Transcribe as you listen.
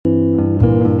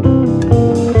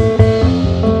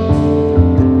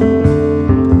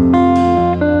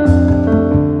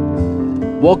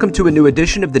Welcome to a new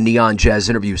edition of the Neon Jazz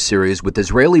interview series with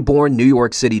Israeli-born New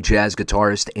York City jazz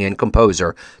guitarist and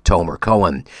composer Tomer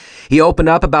Cohen. He opened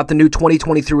up about the new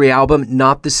 2023 album,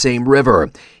 Not the Same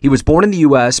River. He was born in the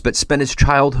U.S., but spent his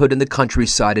childhood in the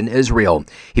countryside in Israel.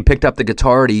 He picked up the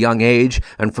guitar at a young age,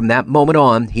 and from that moment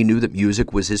on, he knew that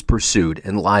music was his pursuit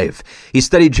in life. He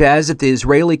studied jazz at the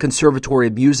Israeli Conservatory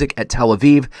of Music at Tel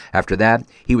Aviv. After that,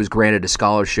 he was granted a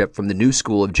scholarship from the New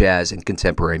School of Jazz and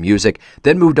Contemporary Music,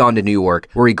 then moved on to New York,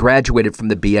 where he graduated from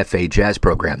the BFA Jazz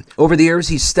Program. Over the years,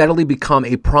 he's steadily become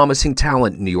a promising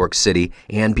talent in New York City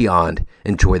and beyond.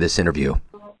 Enjoy this interview.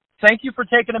 Thank you for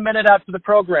taking a minute out for the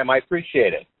program. I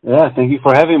appreciate it. Yeah, thank you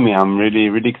for having me. I'm really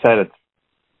excited.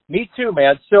 Me too,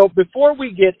 man. So before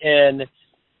we get into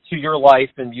your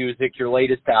life and music, your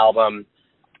latest album,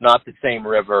 Not the Same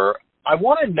River, I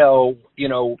want to know,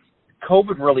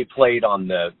 COVID really played on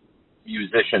the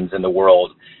musicians in the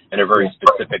world in a very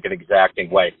specific and exacting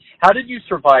way. How did you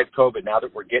survive COVID now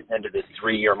that we're getting into this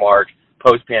 3-year mark,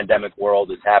 post-pandemic world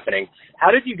is happening?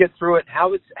 How did you get through it?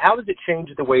 How has it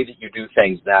changed the way that you do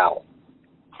things now?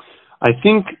 I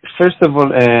think, first of all,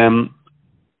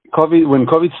 when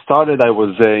COVID started, I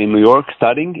was in New York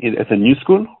studying at a new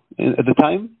school at the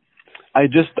time. I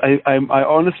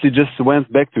honestly just went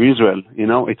back to Israel.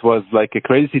 It was like a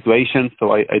crazy situation,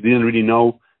 so I didn't really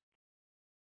know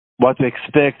what to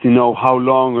expect, how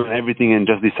long and everything, and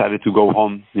just decided to go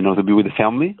home, to be with the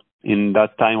family in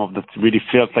that time of that really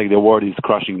felt like the world is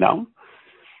crashing down.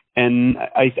 And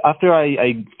after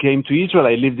I came to Israel,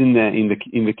 I lived in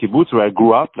the kibbutz where I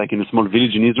grew up, like in a small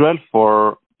village in Israel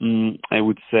for I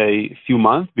would say a few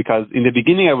months, because in the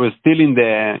beginning I was still in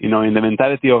the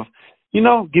mentality of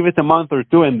give it a month or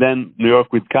two, and then New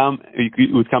York would come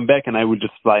back, and I would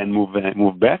just fly and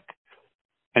move back.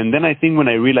 And then I think when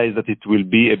I realized that it will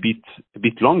be a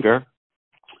bit longer,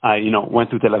 I went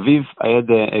to Tel Aviv. I had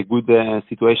a good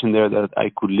situation there that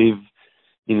I could live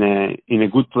in a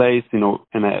good place,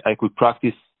 and I could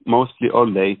practice mostly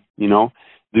all day,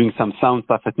 doing some sound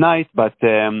stuff at night. But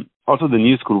also the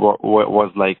new school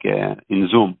was like in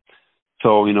Zoom,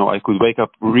 so I could wake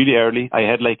up really early. I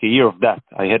had like a year of that.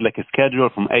 I had like a schedule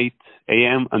from 8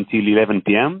 a.m. until 11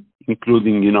 p.m.,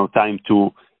 including time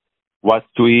to what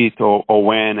to eat or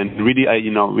when, and really I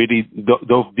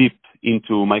dove deep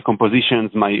into my compositions,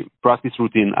 my practice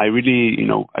routine. I really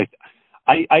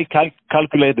I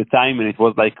calculate the time, and it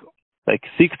was like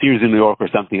 6 years in New York or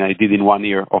something I did in 1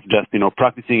 year of just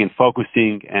practicing and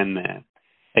focusing. And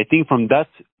I think from that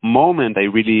moment I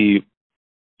really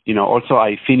also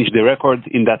I finished the record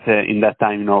in that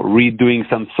time, redoing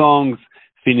some songs,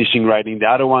 finishing writing the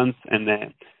other ones.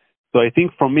 And so I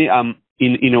think for me I'm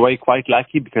in a way quite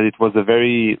lucky, because it was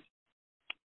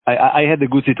I had a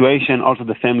good situation. Also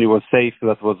the family was safe.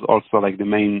 That was also like the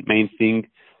main thing.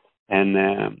 And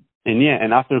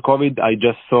after COVID, I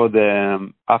just saw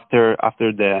after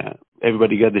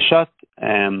everybody got the shot,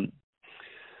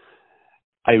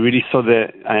 I really saw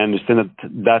I understand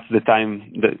that's the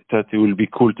time that it will be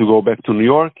cool to go back to New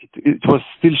York. It was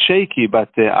still shaky, but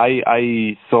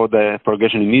I saw the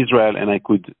progression in Israel, and I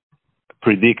could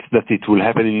predict that it will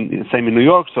happen same in New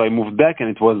York. So I moved back, and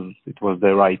it was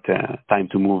the right time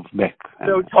to move back.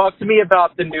 So talk to me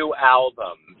about the new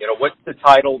album. What's the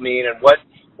title mean, and what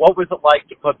was it like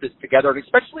to put this together, and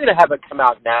especially to have it come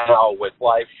out now with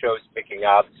live shows picking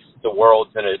up, the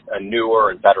world's in a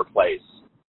newer and better place?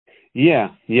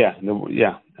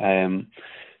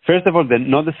 First of all,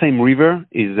 Not the Same River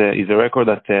is a record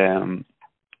that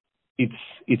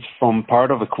it's from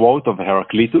part of a quote of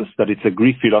Heraclitus, that it's a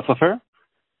Greek philosopher,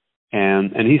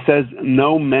 and he says,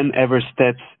 "No man ever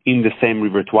steps in the same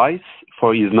river twice,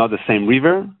 for he is not the same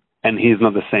river, and he is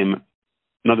not the same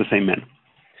man."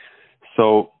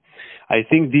 So I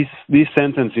think this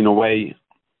sentence in a way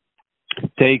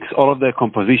takes all of the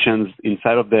compositions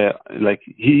inside of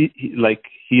he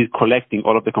is collecting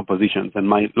all of the compositions, and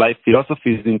my life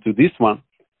philosophy is into this one,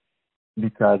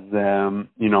 because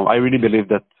I really believe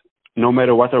that no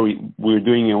matter what we're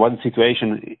doing in what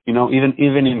situation,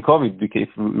 even in COVID, because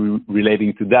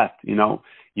relating to that,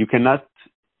 you cannot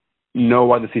know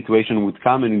what the situation would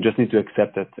come, and you just need to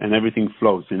accept it, and everything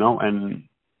flows, and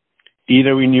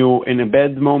either when you in a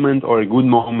bad moment or a good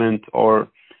moment or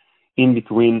in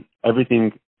between,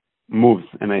 everything moves.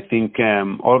 And I think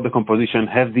all of the composition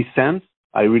have this sense.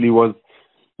 I really was,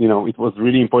 it was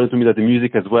really important to me that the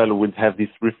music as well would have this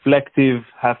reflective,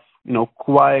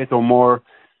 quiet or more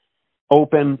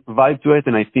open vibe to it.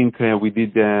 And I think we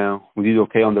did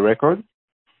okay on the record.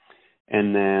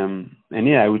 And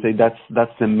I would say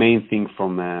that's the main thing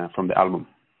from the album.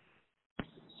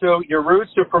 So your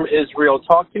roots are from Israel.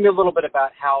 Talk to me a little bit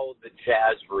about how the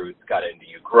jazz roots got into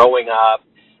you. Growing up,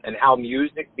 and how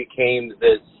music became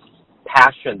this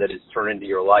passion that has turned into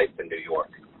your life in New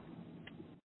York.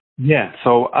 Yeah,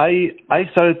 so I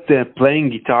started playing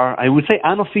guitar, I would say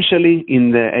unofficially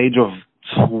in the age of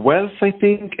 12, I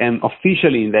think, and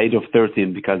officially in the age of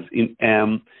 13, because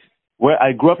where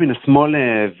I grew up in a small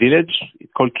village,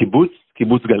 it's called Kibbutz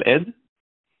Gal-Ed,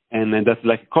 and that's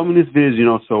like a communist village,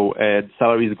 so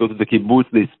salaries go to the kibbutz,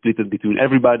 they split it between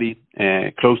everybody,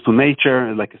 close to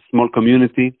nature, like a small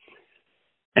community.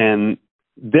 And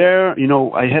there,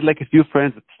 I had like a few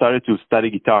friends that started to study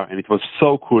guitar, and it was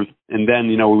so cool. And then,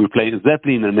 we were playing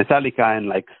Zeppelin and Metallica and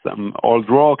like some old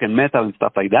rock and metal and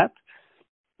stuff like that.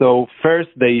 So first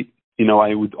I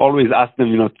would always ask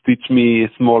them, to teach me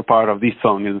a small part of this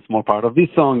song and a small part of this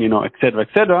song, et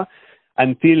cetera,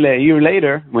 until a year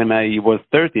later when I was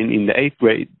 13 in the 8th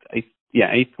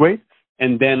grade.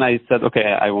 And then I said, okay,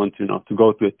 I want to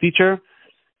go to a teacher.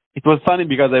 It was funny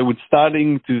because I was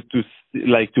starting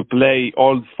to play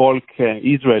old folk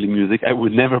Israeli music. I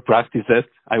would never practice it.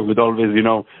 I would always,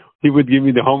 he would give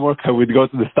me the homework. I would go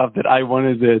to the stuff that I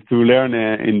wanted to learn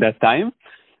in that time.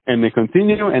 And I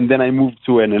continue, and then I moved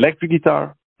to an electric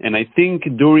guitar. And I think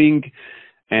during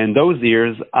those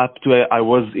years, up to I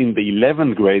was in the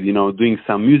 11th grade, doing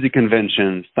some music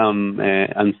conventions, some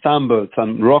ensembles,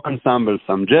 some rock ensembles,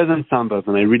 some jazz ensembles,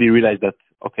 and I really realized that,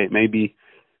 okay, maybe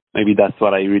that's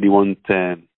what I really want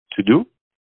to do.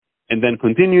 And then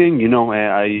continuing,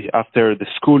 after the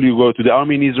school, you go to the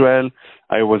army in Israel.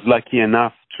 I was lucky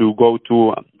enough to go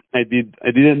to. I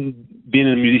didn't be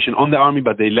a musician on the army,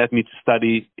 but they let me to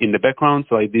study in the background.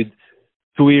 So I did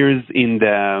 2 years in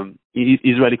the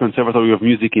Israeli Conservatory of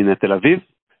Music in Tel Aviv.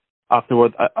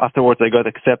 Afterwards, I got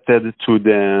accepted to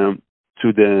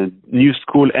the new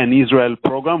school and Israel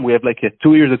program. We have like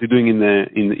 2 years that you're doing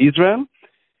in Israel,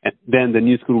 and then the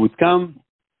new school would come,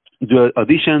 do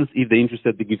auditions. If they're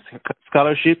interested, they give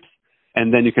scholarships,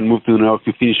 and then you can move to New York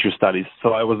to finish your studies.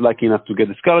 So I was lucky enough to get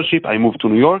a scholarship. I moved to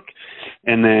New York,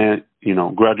 and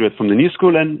graduate from the new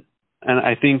school, and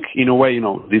I think in a way,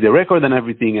 did a record and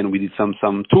everything, and we did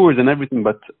some tours and everything.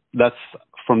 But that's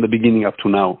from the beginning up to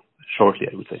now, shortly,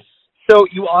 I would say. So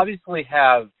you obviously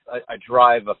have a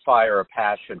drive, a fire, a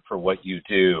passion for what you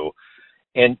do,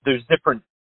 and there's different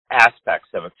aspects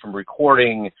of it, from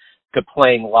recording to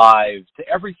playing live to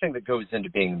everything that goes into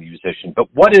being a musician. But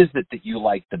what is it that you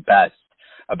like the best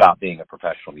about being a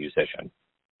professional musician?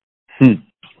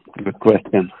 Good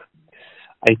question.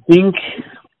 I think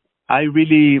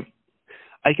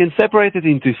I can separate it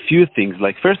into a few things.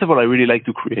 Like, first of all, I really like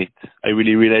to create. I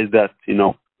really realized that,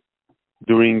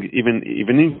 during even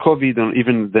in COVID, or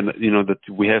even then, that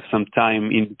we have some time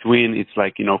in between, it's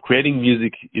like, creating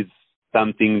music is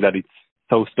something that it's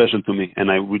so special to me. And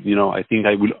I would, I think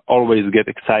I will always get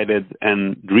excited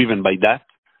and driven by that,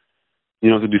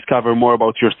 to discover more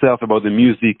about yourself, about the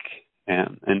music,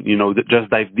 and just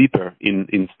dive deeper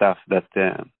in stuff that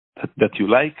you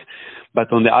like.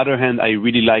 But on the other hand, I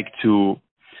really like to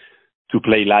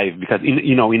play live, because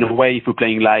in a way, if you're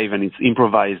playing live and it's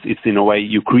improvised, it's in a way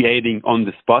you're creating on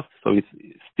the spot. So it's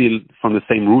still from the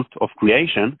same root of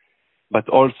creation, but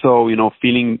also,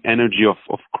 feeling energy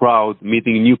of crowd,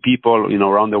 meeting new people,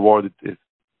 around the world. It's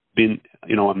been,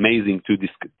 amazing to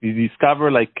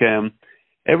discover like,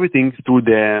 everything through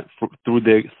the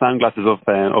sunglasses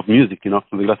of music, through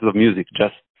the glasses of music,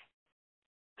 just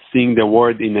seeing the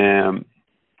world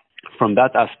from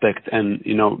that aspect, and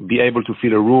be able to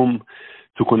feel a room,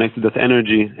 to connect to that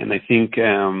energy. And I think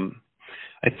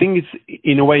it's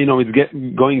in a way,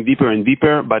 it's going deeper and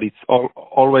deeper, but it's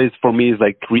always for me is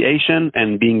like creation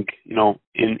and being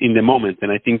in the moment.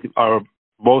 And I think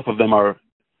both of them are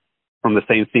from the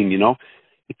same thing.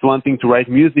 It's one thing to write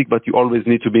music, but you always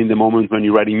need to be in the moment when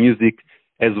you're writing music,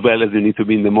 as well as you need to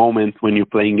be in the moment when you're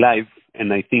playing live.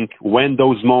 And I think when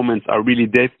those moments are really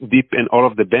deep and all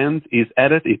of the band is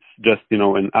at it, it's just,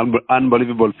 an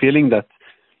unbelievable feeling that,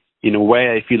 in a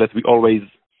way, I feel that we always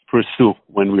pursue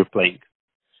when we're playing.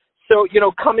 So,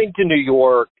 coming to New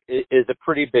York is a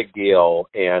pretty big deal.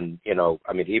 And,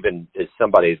 even as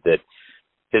somebody that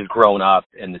has grown up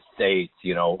in the States,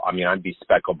 I'd be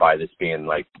speckled by this being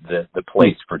like the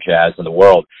place for jazz in the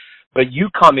world. But you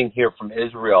coming here from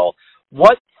Israel,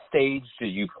 what stage do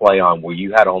you play on where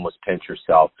you had to almost pinch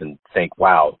yourself and think,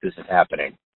 wow, this is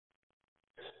happening?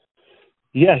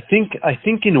 Yeah, I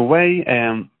think in a way,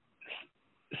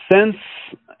 since,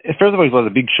 first of all, it was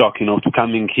a big shock, to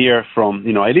coming here from,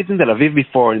 I lived in Tel Aviv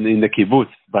before in the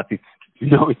kibbutz, but it's,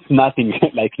 it's nothing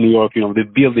like New York, the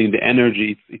building, the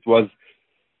energy, it was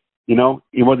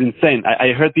insane.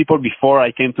 I heard people before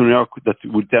I came to New York that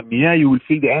would tell me, yeah, you will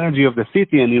feel the energy of the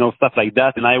city and, stuff like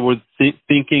that. And I was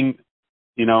thinking,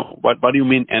 what do you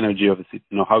mean energy of the city?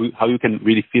 How you can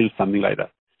really feel something like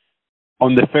that.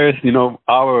 On the first,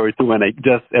 hour or two when I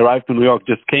just arrived to New York,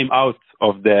 just came out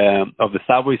of the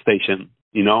subway station,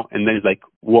 and then it's like,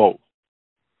 whoa,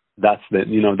 that's the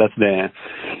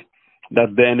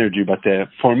energy. But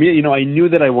for me, I knew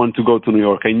that I want to go to New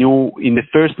York. I knew in the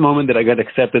first moment that I got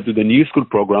accepted to the new school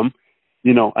program,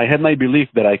 I had my belief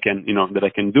that I can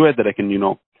do it, that I can,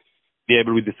 be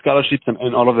able with the scholarships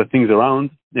and all of the things around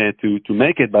to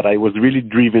make it. But I was really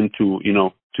driven to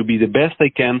be the best I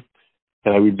can,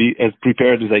 that I will be as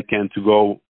prepared as I can to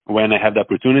go when I have the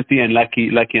opportunity, and lucky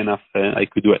enough, I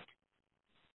could do it.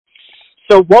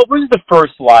 So what was the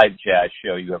first live jazz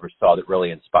show you ever saw that really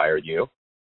inspired you?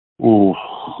 Ooh.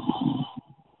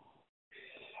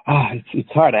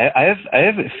 It's hard. I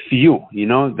have a few,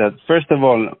 that first of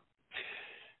all,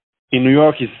 in New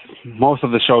York, most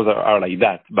of the shows are like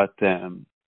that. But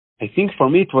I think for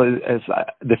me, it was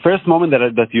the first moment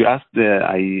that you asked,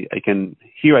 I can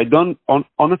hear.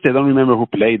 Honestly, I don't remember who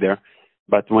played there.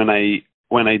 But when I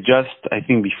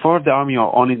think before the army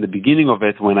or on in the beginning of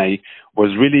it, when I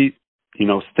was really,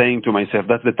 saying to myself,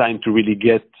 that's the time to really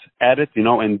get at it,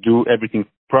 and do everything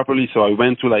properly. So I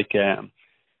went to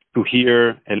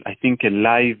hear, I think, a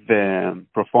live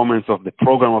performance of the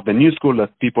program of the new school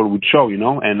that people would show,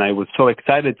 and I was so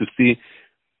excited to see,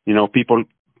 people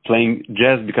playing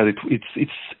jazz, because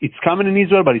it's common in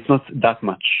Israel, but it's not that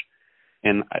much.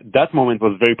 And that moment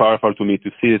was very powerful to me to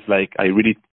see it. Like, I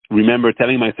really remember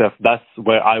telling myself, that's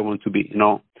where I want to be,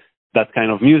 that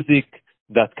kind of music,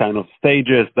 that kind of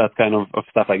stages, that kind of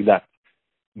stuff like that.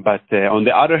 But on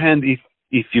the other hand,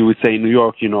 if you would say New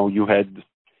York,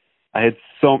 I had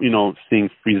some, seeing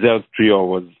Frizzell's trio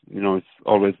was, it's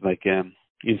always like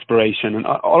inspiration. And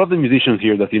all of the musicians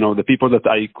here that, the people that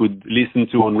I could listen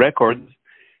to on records,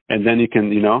 and then you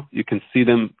can see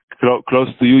them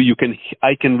close to you.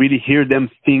 I can really hear them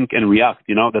think and react,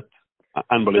 that's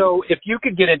unbelievable. So if you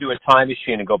could get into a time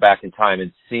machine and go back in time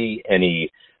and see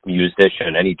any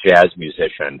musician, any jazz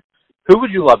musician, who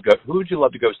would you love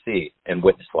to go see and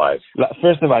witness live?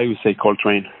 First of all, I would say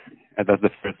Coltrane. That's the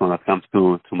first one that comes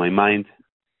to my mind.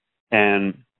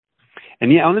 And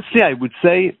yeah, honestly, I would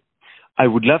say I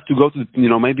would love to go to,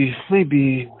 maybe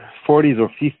 40s or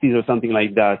 50s or something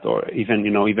like that, or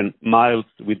even Miles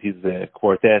with his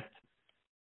quartet.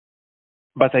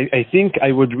 But I think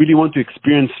I would really want to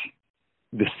experience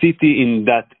the city in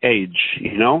that age,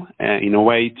 in a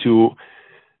way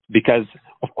because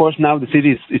of course now the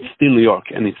city it's still New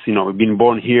York, and it's, been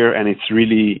born here, and it's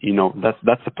really,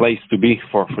 that's a place to be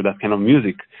for that kind of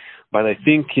music. But I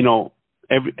think,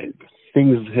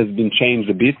 things has been changed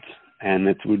a bit, and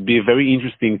it would be very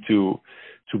interesting to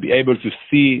be able to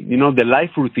see, the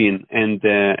life routine and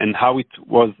how it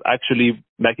was actually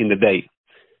back in the day.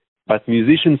 But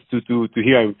musicians to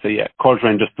hear, I would say, yeah,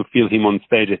 Coltrane, just to feel him on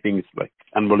stage, I think it's like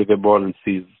unbelievable, and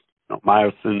see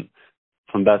Miles and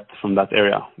from that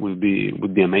area would be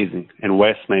amazing, and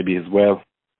Wes maybe as well.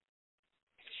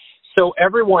 So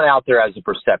everyone out there has a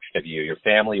perception of you, your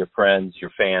family, your friends, your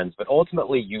fans, but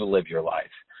ultimately you live your life.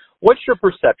 What's your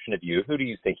perception of you? Who do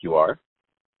you think you are?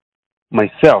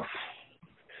 Myself.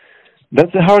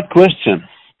 That's a hard question.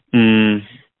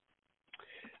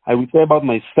 I would say about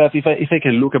myself, if I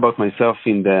can look about myself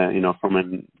in the, from a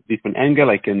different angle,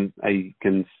 I can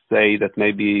say that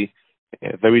maybe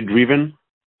very driven,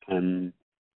 and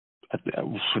that's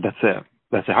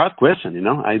a hard question,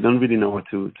 I don't really know what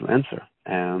to answer.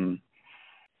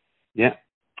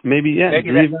 Maybe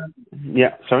driven.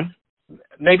 Sorry.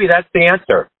 Maybe that's the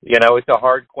answer. It's a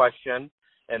hard question,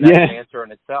 and that's the answer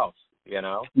in itself.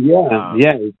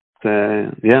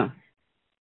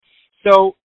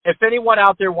 So, if anyone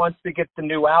out there wants to get the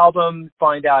new album,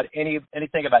 find out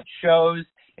anything about shows,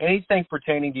 anything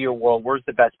pertaining to your world, where's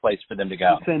the best place for them to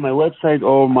go? Say my website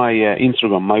or my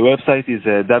Instagram. My website is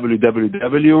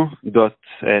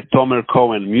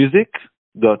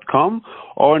www.tomercohenmusic.com,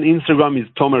 or on Instagram is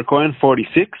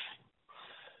tomercohen46,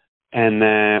 and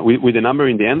with a number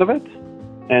in the end of it.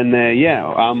 And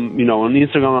on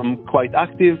Instagram I'm quite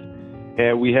active.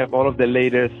 We have all of the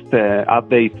latest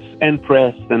updates and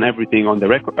press and everything on the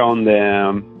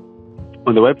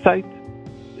website,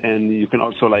 and you can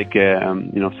also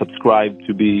subscribe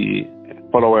to be a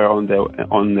follower on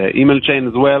the email chain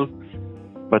as well.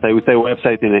 But I would say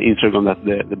website and Instagram, that's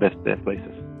the best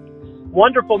places.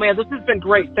 Wonderful, man. This has been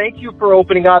great. Thank you for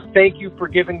opening up. Thank you for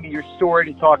giving me your story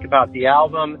to talk about the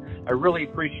album. I really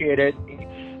appreciate it.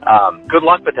 Good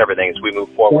luck with everything as we move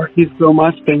forward. Thank you so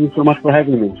much. Thank you so much for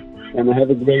having me. And have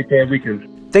a great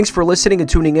weekend. Thanks for listening and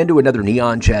tuning in to another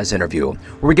Neon Jazz interview,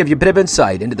 where we give you a bit of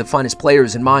insight into the finest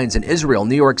players and minds in Israel,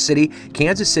 New York City,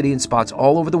 Kansas City, and spots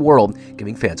all over the world,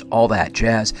 giving fans all that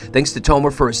jazz. Thanks to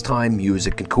Tomer for his time,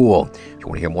 music, and cool. If you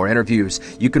want to hear more interviews,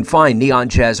 you can find Neon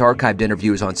Jazz archived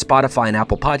interviews on Spotify and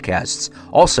Apple Podcasts.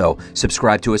 Also,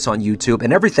 subscribe to us on YouTube,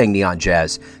 and everything Neon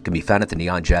Jazz can be found at the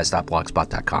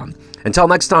neonjazz.blogspot.com. Until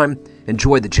next time,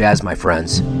 enjoy the jazz, my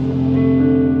friends.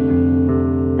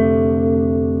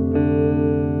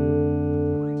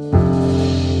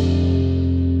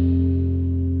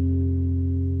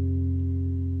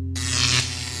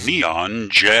 Neon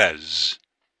Jazz.